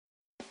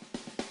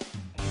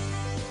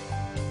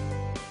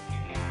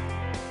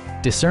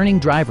Discerning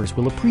drivers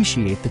will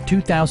appreciate the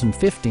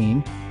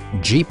 2015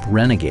 Jeep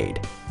Renegade.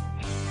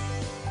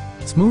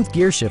 Smooth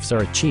gear shifts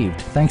are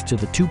achieved thanks to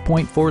the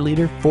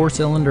 2.4-liter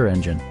four-cylinder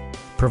engine,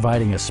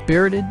 providing a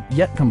spirited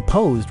yet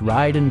composed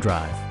ride and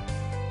drive.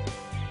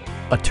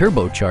 A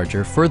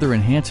turbocharger further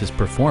enhances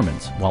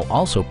performance while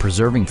also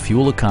preserving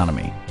fuel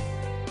economy.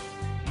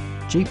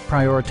 Jeep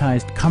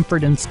prioritized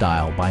comfort and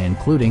style by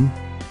including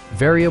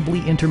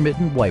variably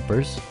intermittent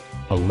wipers,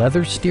 a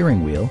leather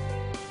steering wheel,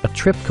 a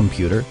trip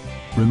computer,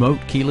 remote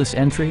keyless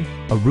entry,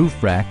 a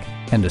roof rack,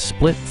 and a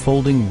split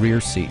folding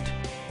rear seat.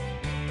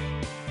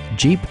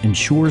 Jeep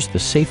ensures the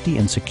safety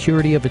and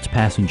security of its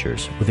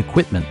passengers with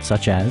equipment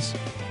such as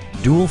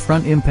dual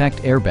front impact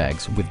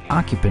airbags with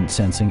occupant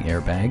sensing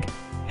airbag,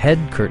 head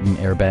curtain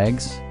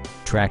airbags,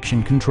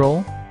 traction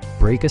control,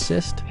 brake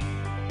assist,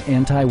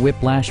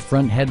 anti-whiplash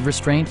front head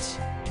restraints,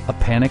 a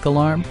panic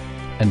alarm,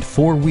 and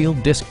four-wheel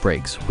disc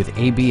brakes with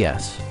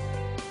ABS.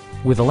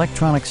 With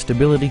electronic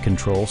stability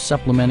control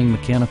supplementing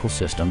mechanical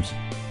systems,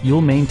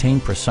 you'll maintain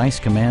precise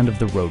command of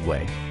the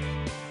roadway.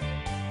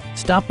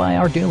 Stop by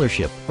our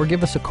dealership or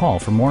give us a call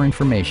for more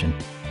information.